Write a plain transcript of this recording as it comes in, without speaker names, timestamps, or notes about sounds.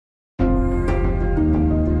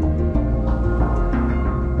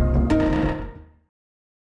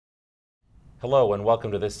Hello and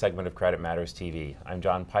welcome to this segment of Credit Matters TV. I'm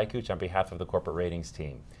John Pykuch on behalf of the Corporate Ratings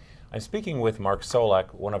team. I'm speaking with Mark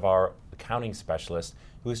Solak, one of our accounting specialists,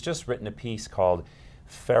 who has just written a piece called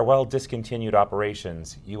Farewell Discontinued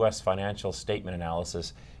Operations, U.S. Financial Statement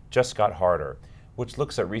Analysis Just Got Harder, which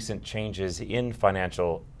looks at recent changes in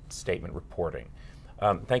financial statement reporting.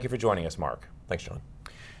 Thank you for joining us, Mark. Thanks, John.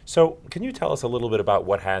 So can you tell us a little bit about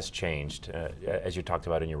what has changed, as you talked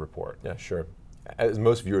about in your report? Yeah, sure. As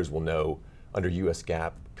most viewers will know, under U.S.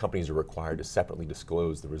 GAAP, companies are required to separately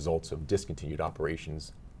disclose the results of discontinued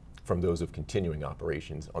operations from those of continuing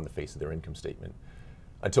operations on the face of their income statement.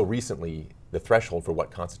 Until recently, the threshold for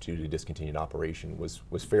what constituted a discontinued operation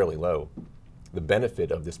was fairly low. The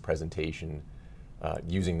benefit of this presentation,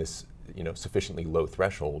 using this sufficiently low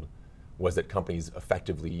threshold, was that companies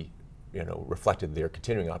effectively reflected their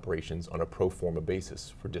continuing operations on a pro forma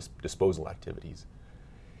basis for disposal activities.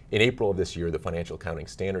 In April of this year, the Financial Accounting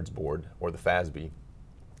Standards Board, or the FASB,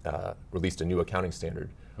 released a new accounting standard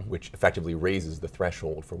which effectively raises the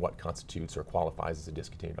threshold for what constitutes or qualifies as a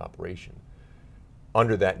discontinued operation.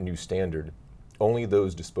 Under that new standard, only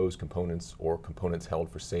those disposed components or components held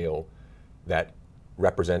for sale that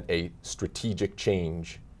represent a strategic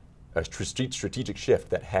change, a strategic shift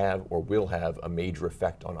that have or will have a major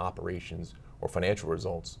effect on operations or financial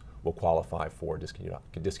results will qualify for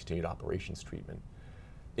discontinued operations treatment.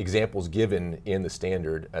 Examples given in the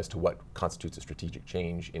standard as to what constitutes a strategic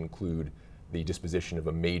change include the disposition of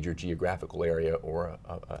a major geographical area or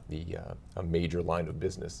a major line of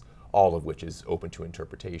business, all of which is open to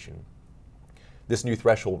interpretation. This new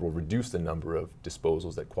threshold will reduce the number of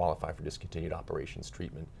disposals that qualify for discontinued operations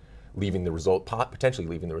treatment, potentially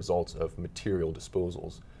leaving the results of material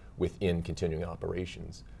disposals within continuing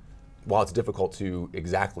operations. While it's difficult to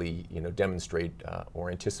exactly demonstrate or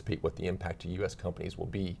anticipate what the impact to U.S. companies will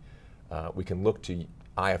be, we can look to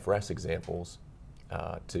IFRS examples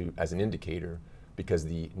as an indicator, because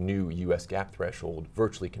the new U.S. GAAP threshold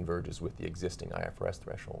virtually converges with the existing IFRS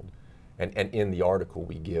threshold. And in the article,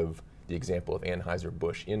 we give the example of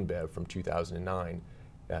Anheuser-Busch InBev from 2009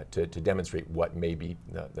 to demonstrate what may be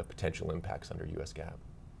the potential impacts under U.S. GAAP.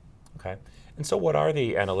 Okay. And so what are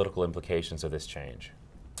the analytical implications of this change?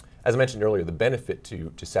 As I mentioned earlier, the benefit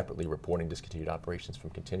to separately reporting discontinued operations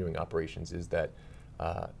from continuing operations is that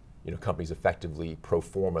companies effectively pro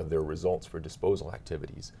forma their results for disposal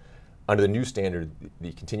activities. Under the new standard,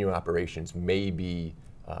 the continuing operations may be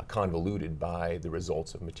convoluted by the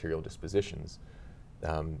results of material dispositions.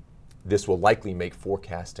 This will likely make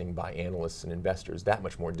forecasting by analysts and investors that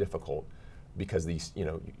much more difficult, because these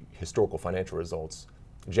historical financial results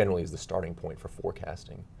generally is the starting point for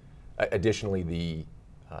forecasting. Additionally, the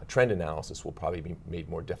trend analysis will probably be made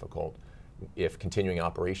more difficult if continuing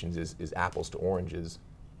operations is apples to oranges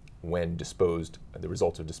when the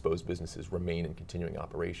results of disposed businesses remain in continuing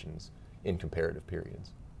operations in comparative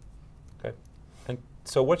periods. Okay. And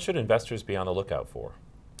so what should investors be on the lookout for?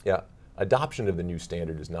 Yeah, adoption of the new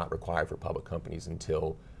standard is not required for public companies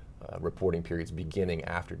until reporting periods beginning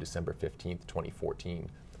after December 15th, 2014,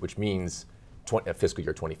 which means fiscal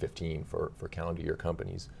year 2015 for calendar year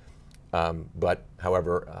companies. But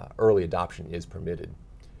however, early adoption is permitted.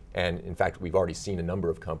 And in fact, we've already seen a number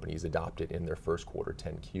of companies adopt it in their first quarter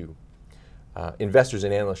 10Q. Investors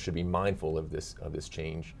and analysts should be mindful of this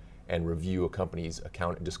change and review a company's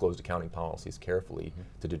disclosed accounting policies carefully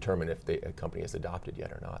to determine if a company has adopted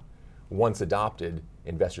yet or not. Once adopted,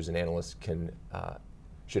 investors and analysts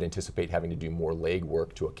should anticipate having to do more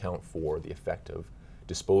legwork to account for the effect of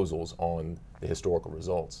disposals on the historical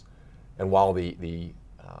results. And while the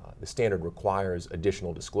standard requires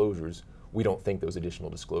additional disclosures, we don't think those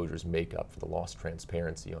additional disclosures make up for the lost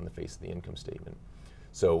transparency on the face of the income statement.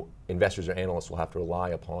 So investors or analysts will have to rely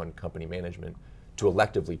upon company management to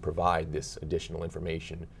electively provide this additional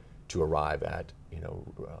information to arrive at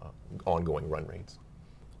ongoing run rates.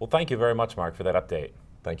 Well, thank you very much, Mark, for that update.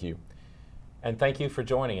 Thank you. And thank you for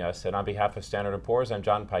joining us. And on behalf of Standard & Poor's, I'm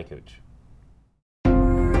John Pykuch.